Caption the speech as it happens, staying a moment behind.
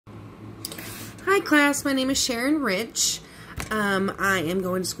Hi class, my name is Sharon Rich. I am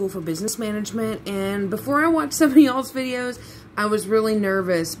going to school for business management, and before I watched some of y'all's videos, I was really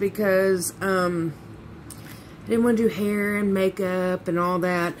nervous because I didn't want to do hair and makeup and all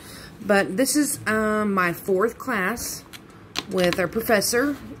that. But this is my 4th class with our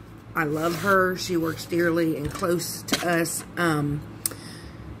professor. I love her. She works dearly and close to us.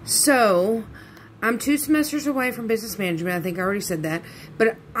 So I'm 2 semesters away from business management. I think I already said that.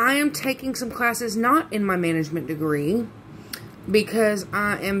 But I am taking some classes not in my management degree because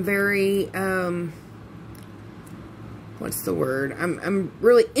I am very, what's the word? I'm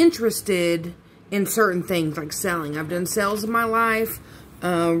really interested in certain things like selling. I've done sales in my life.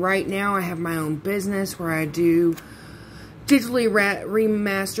 Right now I have my own business where I do digitally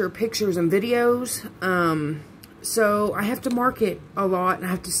remaster pictures and videos. So I have to market a lot and I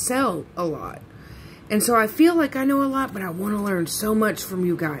have to sell a lot. And so I feel like I know a lot, but I want to learn so much from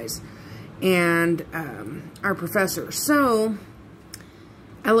you guys and our professor. So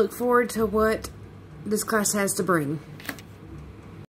I look forward to what this class has to bring.